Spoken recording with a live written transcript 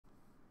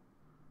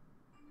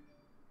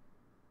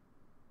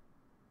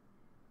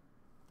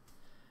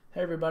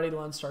Hey everybody,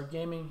 Lone Star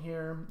Gaming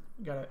here.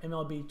 Got an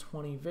MLB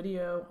 20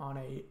 video on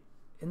a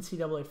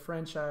NCAA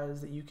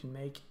franchise that you can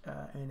make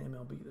in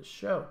MLB The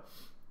Show.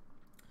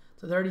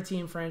 It's a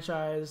 30-team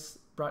franchise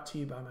brought to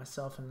you by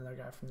myself and another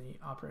guy from the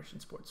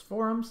Operation Sports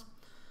forums.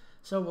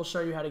 So we'll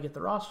show you how to get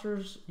the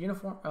rosters,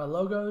 uniform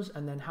logos,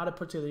 and then how to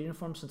put together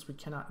uniforms since we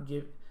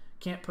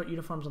can't put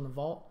uniforms on the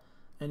vault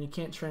and you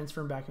can't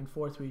transfer them back and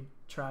forth. We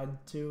tried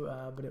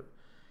to, but it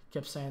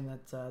kept saying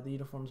that the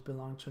uniforms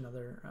belong to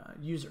another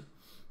user.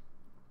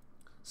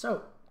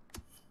 So,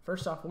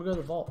 first off, we'll go to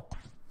the vault.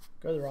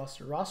 Go to the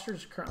roster.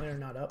 Rosters currently are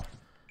not up,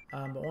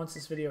 but once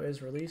this video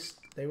is released,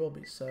 they will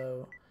be.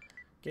 So,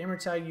 gamer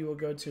tag you will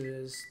go to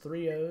is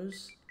 3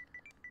 O's,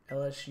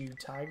 LSU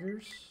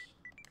Tigers,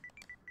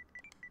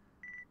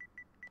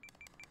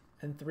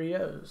 and 3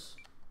 O's.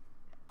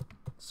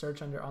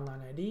 Search under online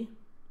ID.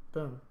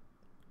 Boom.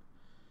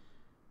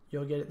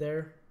 You'll get it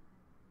there.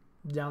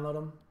 Download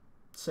them,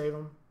 save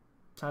them,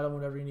 title them,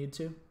 whatever you need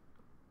to.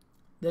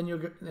 Then you'll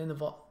go in the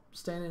vault.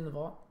 Staying in the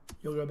vault,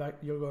 you'll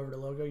go over to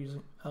logo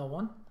using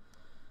L1.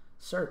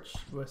 Search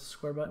with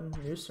square button,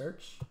 new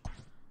search.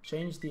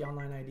 Change the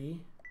online ID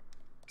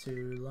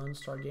to Lone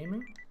Star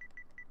Gaming.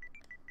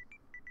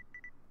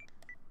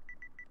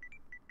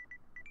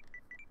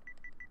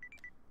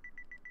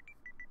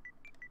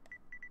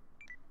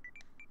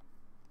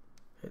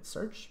 Hit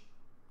search.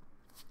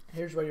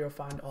 Here's where you'll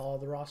find all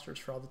the rosters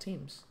for all the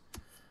teams.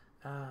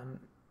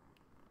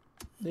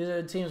 These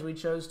are the teams we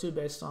chose to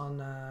based on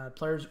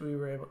players we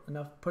were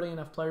putting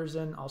enough players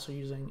in, also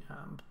using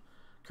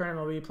current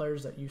MLB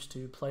players that used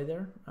to play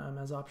there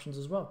as options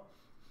as well.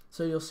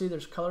 So you'll see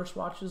there's color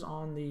swatches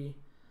on the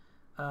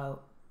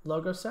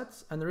logo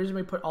sets, and the reason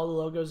we put all the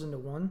logos into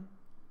one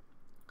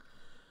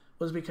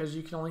was because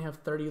you can only have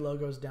 30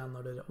 logos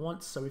downloaded at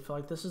once. So we feel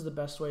like this is the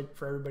best way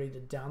for everybody to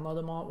download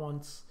them all at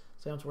once,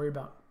 so you don't have to worry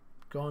about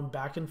going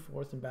back and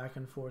forth, and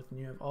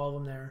you have all of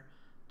them there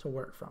to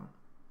work from.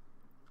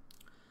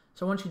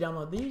 So once you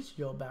download these,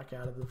 you'll back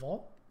out of the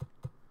vault.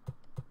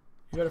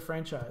 You go to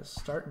franchise,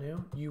 start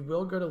new. You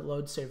will go to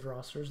load save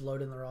rosters,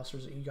 load in the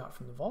rosters that you got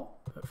from the vault.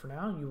 But for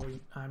now, I'm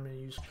going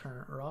to use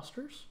current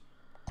rosters.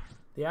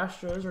 The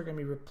Astros are going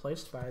to be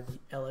replaced by the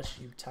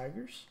LSU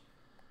Tigers.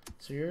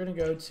 So you're going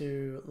to go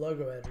to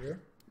logo editor.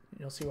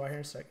 You'll see why here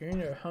in a sec. You're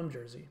going to go to home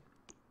jersey.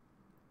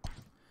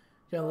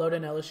 You're going to load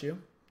in LSU.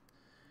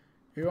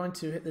 You're going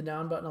to hit the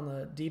down button on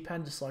the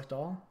D-pad to select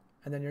all.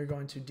 And then you're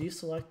going to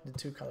deselect the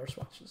 2 color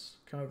swatches.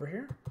 Come over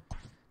here,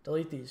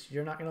 delete these.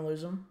 You're not going to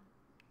lose them.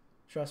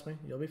 Trust me,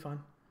 you'll be fine.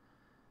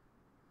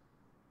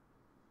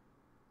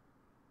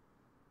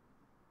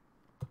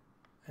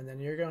 And then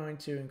you're going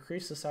to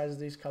increase the size of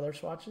these color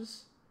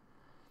swatches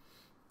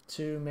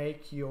to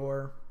make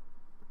your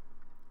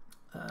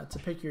to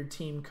pick your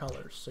team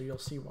colors. So you'll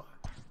see why.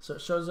 So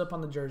it shows up on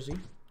the jersey.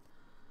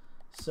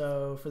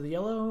 So for the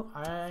yellow,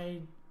 I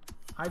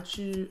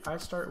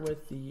start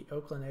with the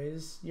Oakland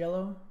A's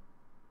yellow.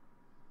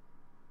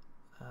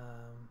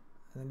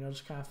 And then you'll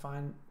just kind of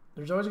find,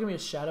 there's always going to be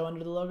a shadow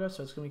under the logo,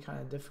 so it's going to be kind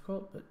of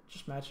difficult, but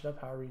just match it up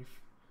however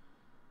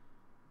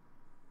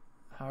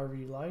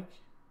you like.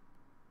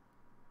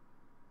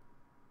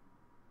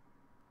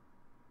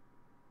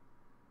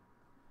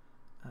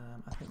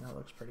 I think that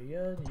looks pretty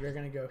good. You're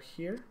going to go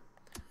here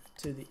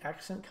to the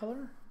accent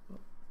color.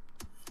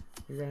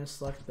 You're going to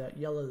select that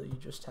yellow that you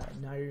just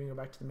had. Now you're going to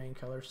go back to the main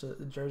color so that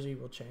the jersey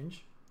will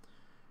change.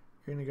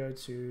 You're going to go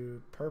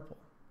to purple.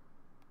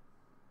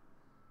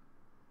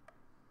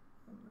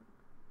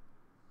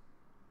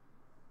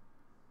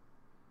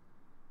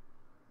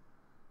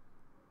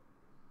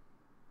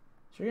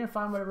 So you're going to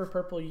find whatever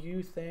purple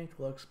you think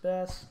looks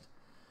best.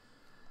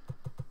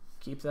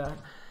 Keep that.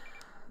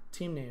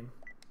 Team name.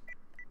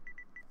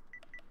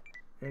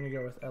 You're going to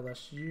go with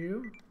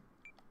LSU.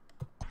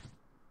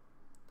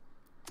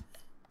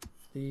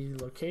 The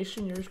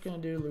location, you're just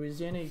going to do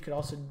Louisiana. You could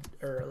also,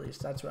 or at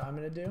least that's what I'm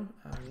going to do.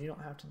 You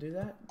don't have to do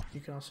that. You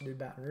can also do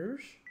Baton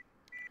Rouge.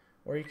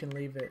 Or you can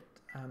leave it,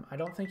 I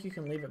don't think you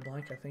can leave it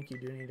blank. I think you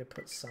do need to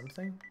put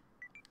something.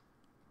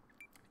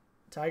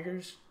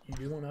 Tigers, you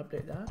do want to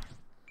update that.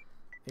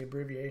 The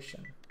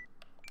abbreviation.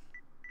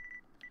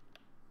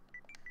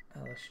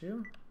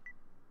 LSU.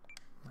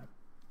 My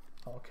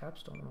all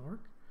caps don't want to work.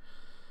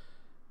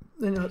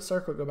 Then you'll hit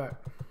circle, go back.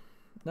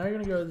 Now you're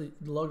going to go to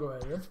the logo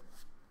editor.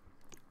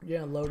 You're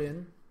going to load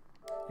in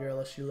your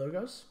LSU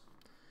logos.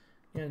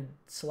 You're going to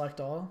select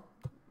all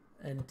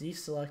and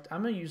deselect.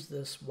 I'm going to use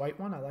this white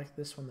one. I like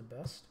this one the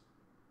best.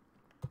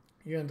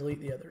 You're going to delete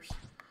the others.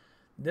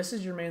 This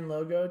is your main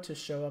logo to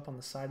show up on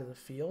the side of the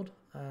field.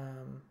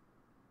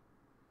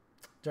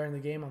 During the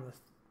game, on the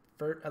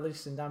first, at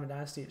least in Diamond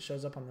Dynasty, it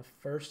shows up on the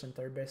first and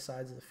third base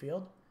sides of the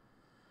field.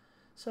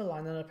 So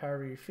line that up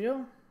however you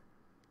feel.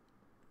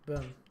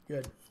 Boom,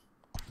 good.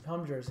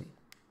 Home jersey.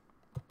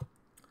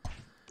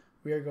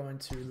 We are going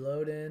to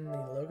load in the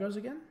logos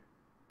again.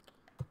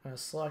 I'm going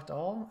to select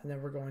all, and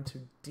then we're going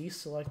to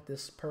deselect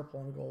this purple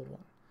and gold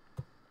one.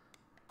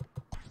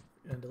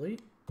 You're going to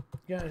delete.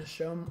 You're going to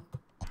show them,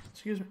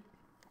 excuse me.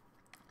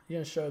 You're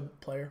going to show the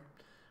player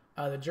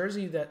The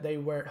jersey that they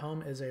wear at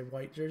home is a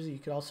white jersey. You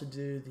could also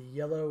do the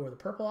yellow or the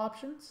purple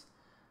options.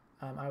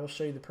 I will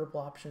show you the purple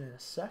option in a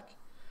sec.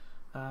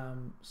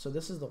 So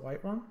this is the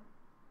white one.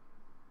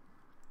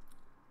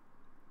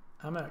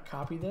 I'm going to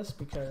copy this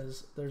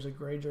because there's a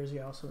gray jersey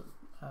I also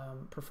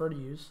prefer to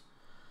use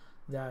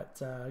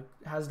that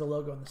has the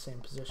logo in the same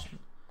position.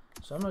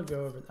 So I'm going to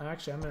go over,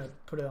 actually I'm going to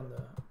put it on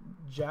the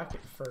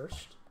jacket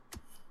first,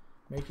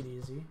 make it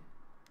easy.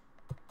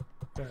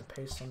 We're going to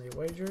paste on the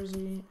away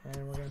jersey,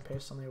 and we're going to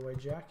paste on the away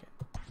jacket.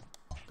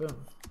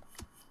 Boom.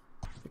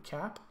 The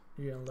cap,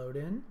 you're going to load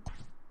in.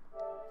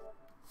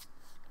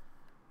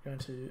 You're going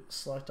to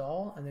select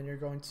all, and then you're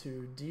going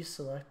to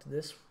deselect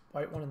this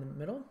white one in the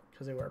middle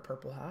because they wear a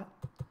purple hat.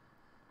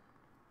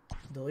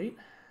 Delete.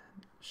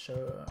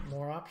 Show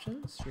more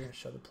options. You're going to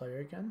show the player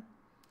again.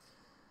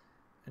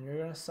 And you're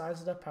going to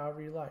size it up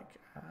however you like.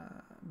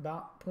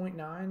 About 0.9,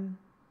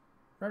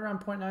 right around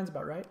 0.9 is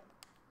about right.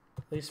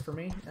 At least for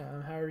me.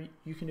 However,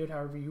 you can do it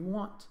however you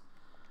want.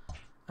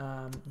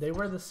 They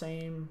wear the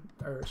same,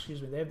 or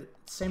excuse me, they have the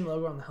same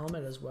logo on the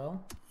helmet as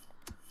well.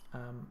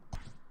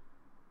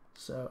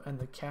 So, and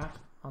the cap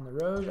on the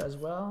road as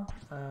well.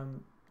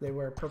 They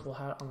wear a purple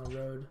hat on the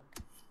road,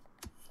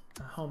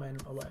 home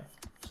and away.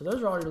 So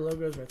those are all your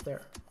logos right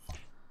there.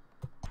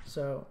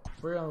 So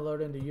we're gonna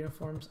load into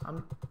uniforms.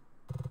 I'm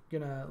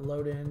gonna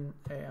load in.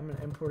 I'm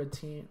gonna import a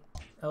team,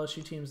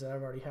 LSU teams that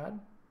I've already had,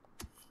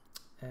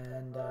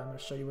 and I'm gonna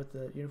show you what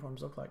the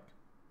uniforms look like.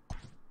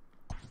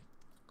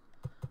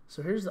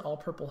 So here's the all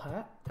purple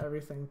hat.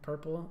 Everything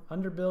purple.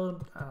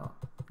 Underbuild.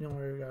 You don't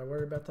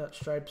worry about that.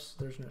 Stripes.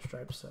 There's no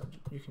stripes, so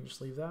you can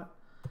just leave that.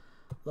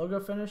 Logo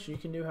finish. You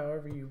can do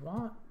however you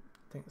want.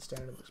 I think the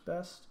standard looks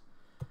best.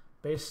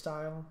 Base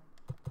style.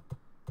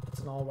 It's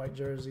an all white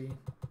jersey.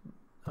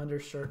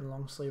 Undershirt and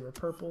long sleeve are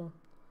purple.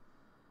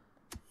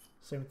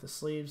 Same with the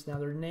sleeves. Now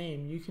their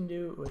name, you can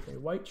do it with a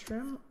white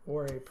trim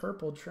or a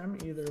purple trim,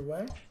 either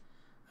way.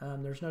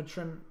 There's no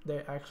trim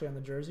actually on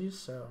the jerseys,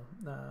 so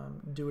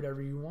do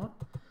whatever you want.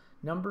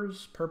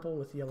 Numbers, purple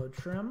with yellow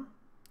trim.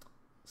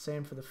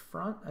 Same for the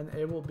front, and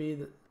it will be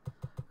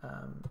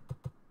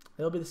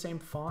the same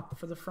font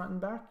for the front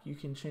and back. You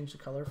can change the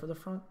color for the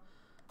front.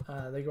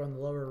 They go on the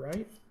lower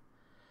right.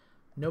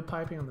 No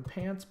piping on the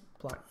pants,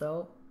 black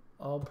belt,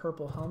 all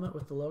purple helmet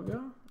with the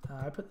logo.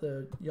 I put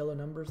the yellow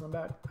numbers on the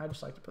back. I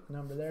just like to put the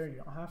number there.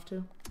 You don't have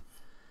to.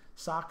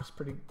 Socks,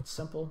 pretty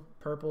simple.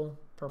 Purple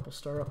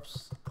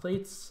stirrups.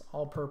 Cleats,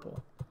 all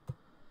purple.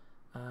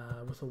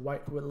 With a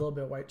little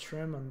bit of white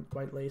trim and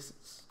white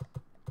laces.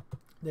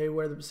 They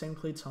wear the same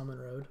cleats home and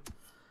road.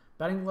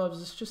 Batting gloves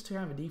is just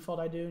kind of a default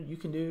I do. You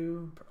can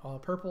do all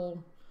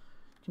purple.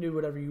 You can do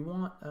whatever you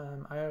want.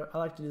 I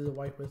like to do the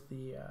white with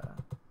the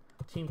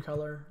team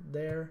color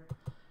there.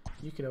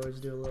 You could always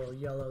do a little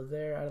yellow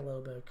there, add a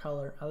little bit of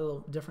color, a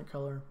little different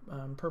color.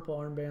 Purple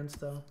armbands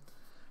though.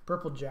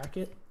 Purple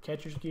jacket,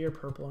 catcher's gear,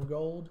 purple and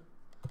gold.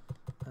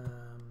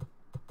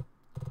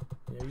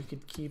 You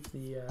could keep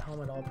the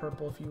helmet all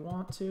purple if you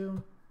want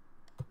to,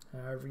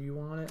 however you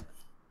want it.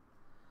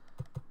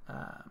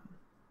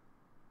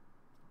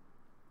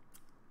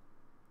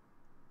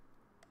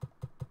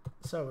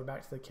 So we're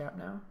back to the cap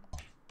now.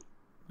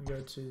 We go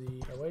to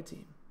the away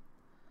team.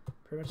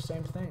 Pretty much the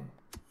same thing.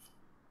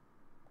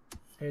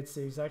 It's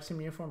the exact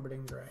same uniform, but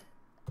in gray.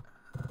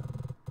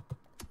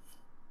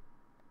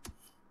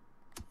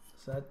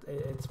 So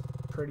it's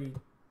pretty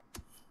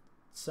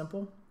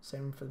simple.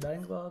 Same for the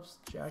batting gloves,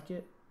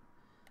 jacket,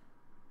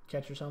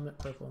 catcher's helmet,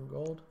 purple and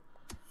gold.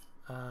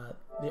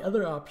 The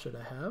other option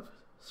I have,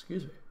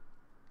 excuse me,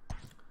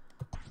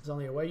 is on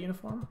the away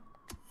uniform.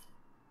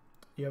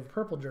 You have a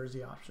purple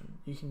jersey option.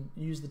 You can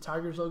use the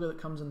Tigers logo that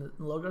comes in the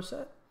logo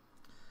set.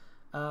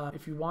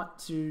 If you want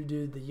to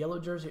do the yellow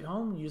jersey at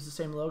home, use the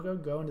same logo,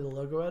 go into the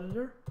logo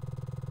editor.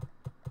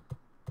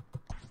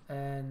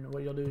 And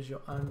what you'll do is you'll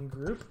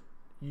ungroup.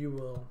 You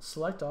will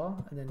select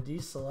all and then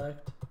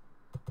deselect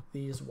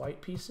these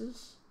white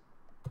pieces.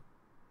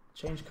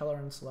 Change color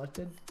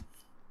unselected.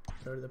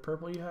 Go to the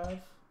purple you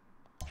have.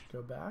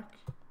 Go back.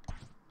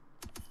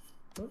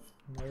 Oop,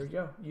 and there we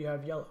go. You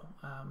have yellow.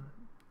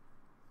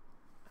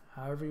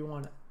 However you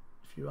want it.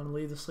 If you want to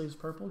leave the sleeves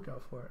purple, go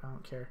for it. I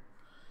don't care.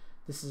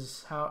 This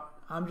is how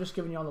I'm just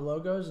giving you all the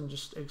logos and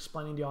just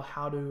explaining to y'all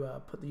how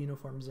to put the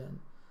uniforms in,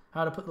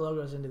 how to put the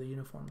logos into the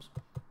uniforms.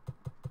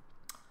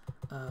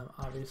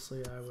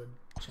 Obviously, I would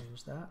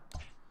change that.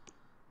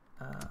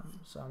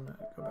 So I'm gonna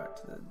go back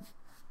to the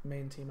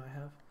main team I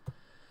have.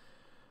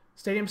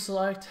 Stadium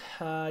select.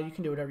 You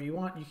can do whatever you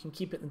want. You can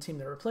keep it in the team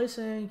they're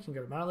replacing. You can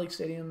go to minor league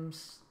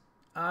stadiums.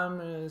 I'm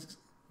gonna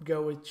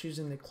go with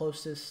choosing the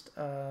closest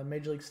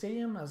major league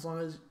stadium, as long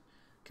as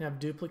can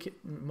have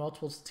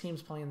multiple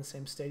teams playing in the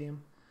same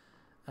stadium.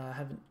 I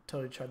haven't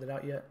totally tried that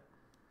out yet.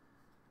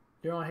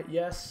 You're going to hit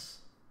yes.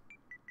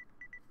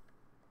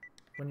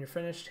 When you're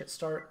finished, hit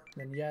start,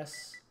 then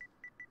yes.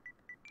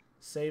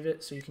 Save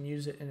it so you can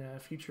use it in a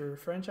future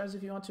franchise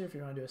if you want to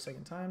do a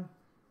second time.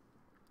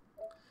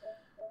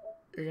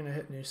 You're going to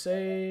hit new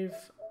save.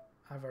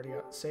 I've already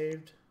got it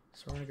saved,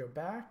 so we're going to go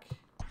back.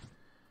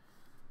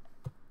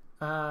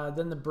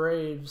 Then the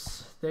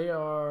Braves, they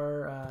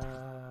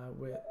are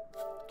with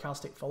Cal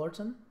State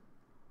Fullerton.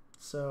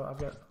 So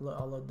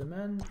I'll load them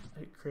in,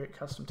 create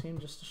custom team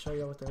just to show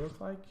you what they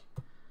look like.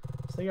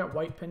 So they got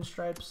white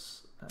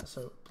pinstripes,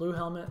 so blue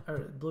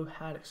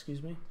hat,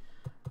 excuse me,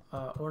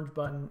 orange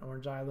button,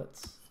 orange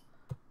eyelets,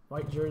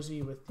 white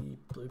jersey with the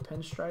blue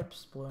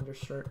pinstripes, blue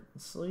undershirt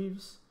and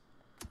sleeves.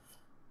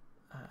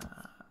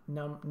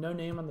 No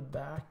name on the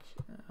back,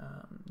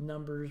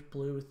 numbers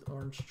blue with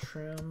orange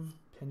trim,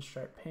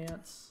 pinstripe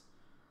pants,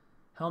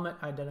 helmet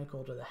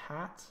identical to the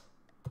hat.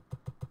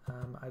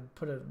 I'd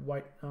put a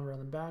white number on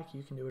the back.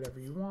 You can do whatever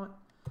you want.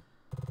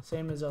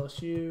 Same as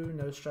LSU,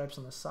 no stripes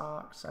on the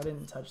socks. I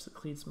didn't touch the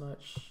cleats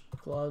much.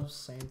 Gloves,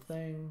 same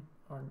thing.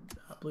 Or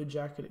blue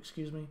jacket,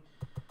 excuse me.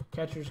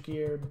 Catcher's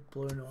gear,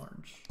 blue and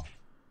orange.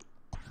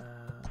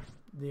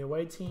 The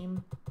away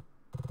team,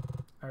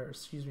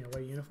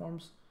 away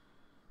uniforms,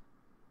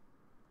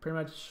 pretty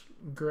much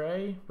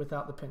gray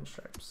without the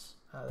pinstripes.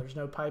 There's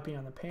no piping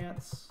on the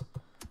pants.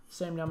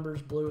 Same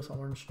numbers, blue with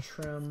orange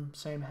trim,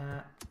 same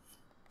hat,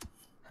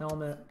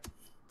 helmet,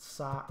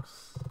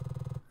 socks,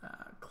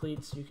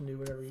 cleats, you can do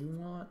whatever you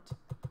want.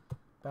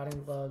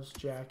 Batting gloves,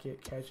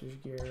 jacket, catcher's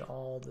gear,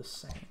 all the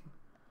same.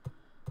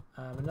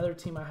 Another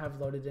team I have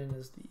loaded in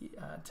is the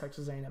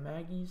Texas A&M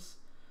Aggies.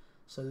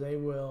 So they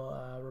will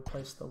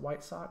replace the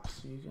White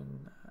Sox. So you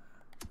can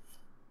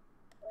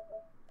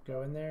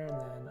go in there,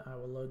 and then I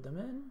will load them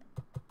in.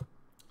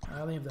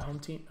 I only have the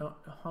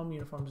home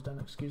uniforms done,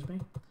 excuse me.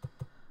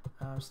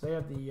 So they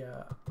have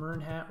the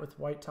maroon hat with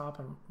white top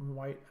and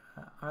white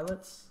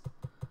eyelets,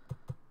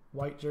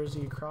 white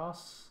jersey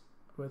across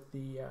with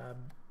the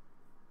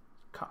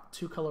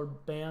two-color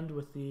band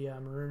with the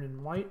maroon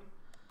and white.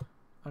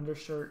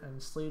 Undershirt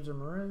and sleeves are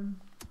maroon.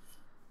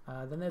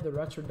 Then they have the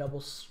retro double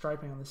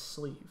striping on the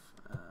sleeve,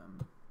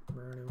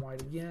 maroon and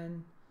white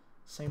again.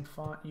 Same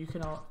font. You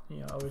can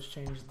always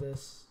change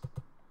this.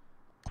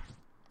 I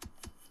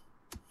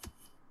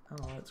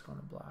don't know why it's going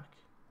to black.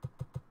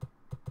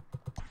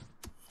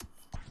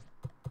 I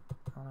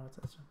don't know what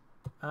that's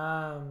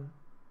doing.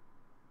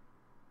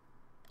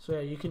 So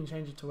yeah, you can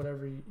change it to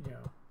whatever you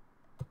know.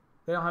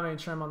 They don't have any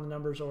trim on the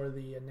numbers or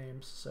the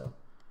names, so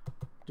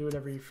do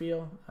whatever you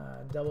feel.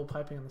 Double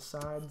piping on the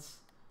sides.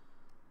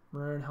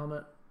 Maroon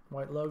helmet,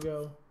 white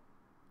logo.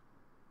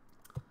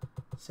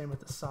 Same with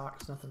the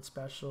socks, nothing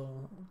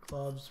special.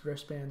 Gloves,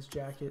 wristbands,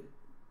 jacket,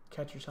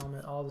 catcher's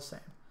helmet, all the same.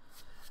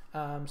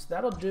 So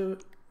that'll do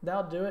it.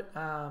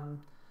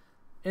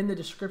 In the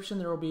description,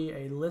 there will be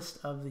a list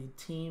of the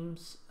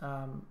teams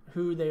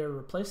who they are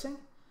replacing.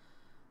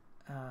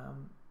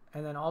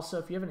 And then also,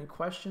 if you have any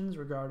questions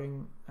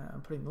regarding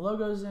putting the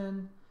logos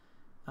in,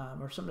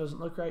 or something doesn't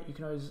look right, you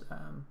can always,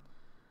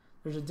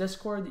 there's a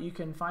Discord that you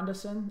can find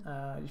us in.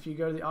 If you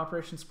go to the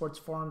Operation Sports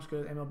Forums,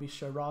 go to the MLB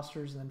Show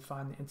rosters, and then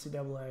find the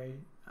NCAA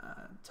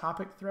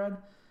topic thread.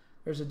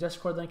 There's a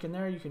Discord link in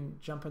there. You can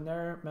jump in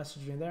there,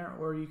 message me there,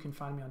 or you can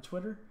find me on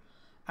Twitter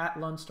at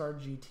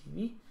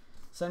LoneStarGTV.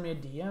 Send me a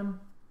DM.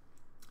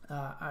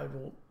 I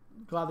will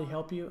gladly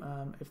help you.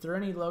 If there are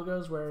any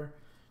logos where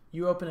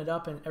you open it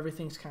up and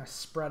everything's kind of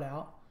spread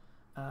out,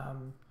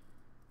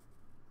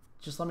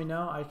 just let me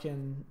know. I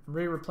can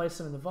replace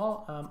them in the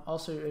vault.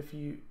 Also, if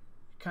you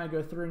kind of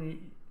go through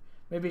and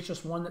maybe it's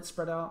just one that's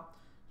spread out,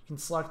 you can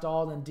select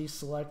all, then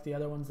deselect the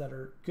other ones that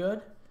are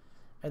good,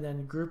 and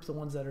then group the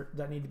ones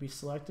that need to be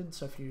selected.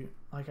 So if you,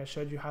 like I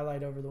showed you,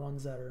 highlight over the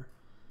ones that are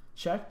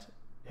checked,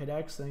 hit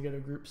X, then go to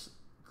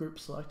group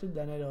selected,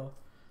 then it'll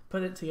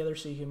put it together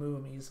so you can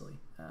move them easily.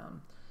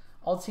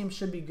 All teams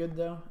should be good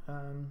though.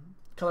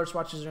 Color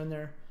swatches are in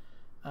there.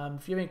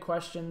 If you have any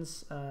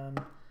questions,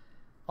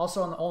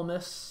 also on the Ole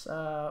Miss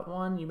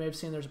one, you may have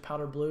seen there's a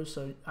powder blue,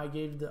 so I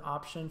gave the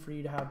option for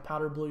you to have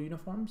powder blue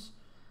uniforms.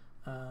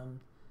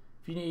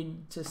 If you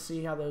need to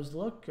see how those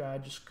look,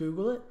 just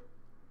Google it.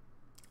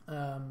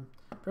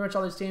 Pretty much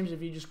all these teams,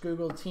 if you just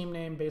Google team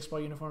name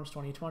baseball uniforms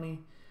 2020,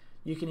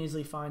 you can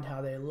easily find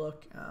how they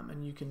look,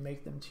 and you can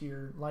make them to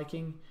your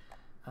liking.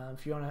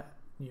 If you want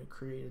to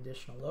create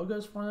additional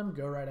logos for them,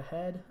 go right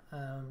ahead.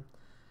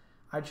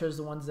 I chose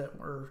the ones that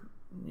were,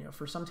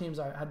 for some teams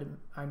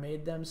I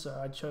made them, so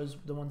I chose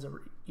the ones that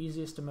were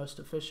easiest and most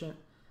efficient,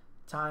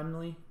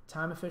 time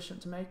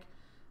efficient to make.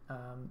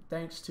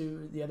 Thanks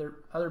to the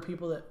other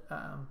people that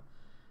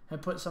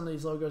have put some of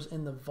these logos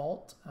in the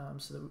vault,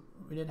 so that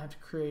we didn't have to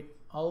create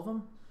all of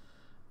them.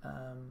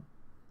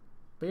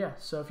 But yeah,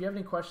 so if you have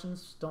any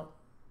questions,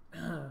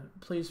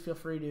 please feel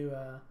free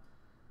to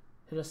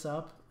hit us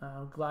up.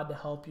 I'm glad to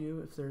help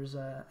you if there's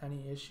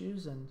any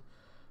issues, and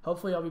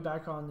hopefully I'll be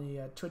back on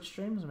the Twitch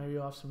streams. Maybe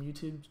we'll have some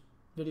YouTube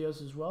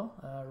videos as well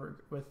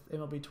with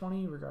MLB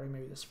 20 regarding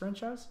maybe this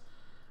franchise,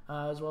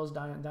 as well as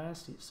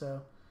Dynasty.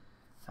 So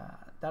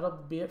that'll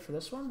be it for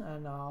this one,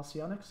 and I'll see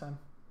y'all next time.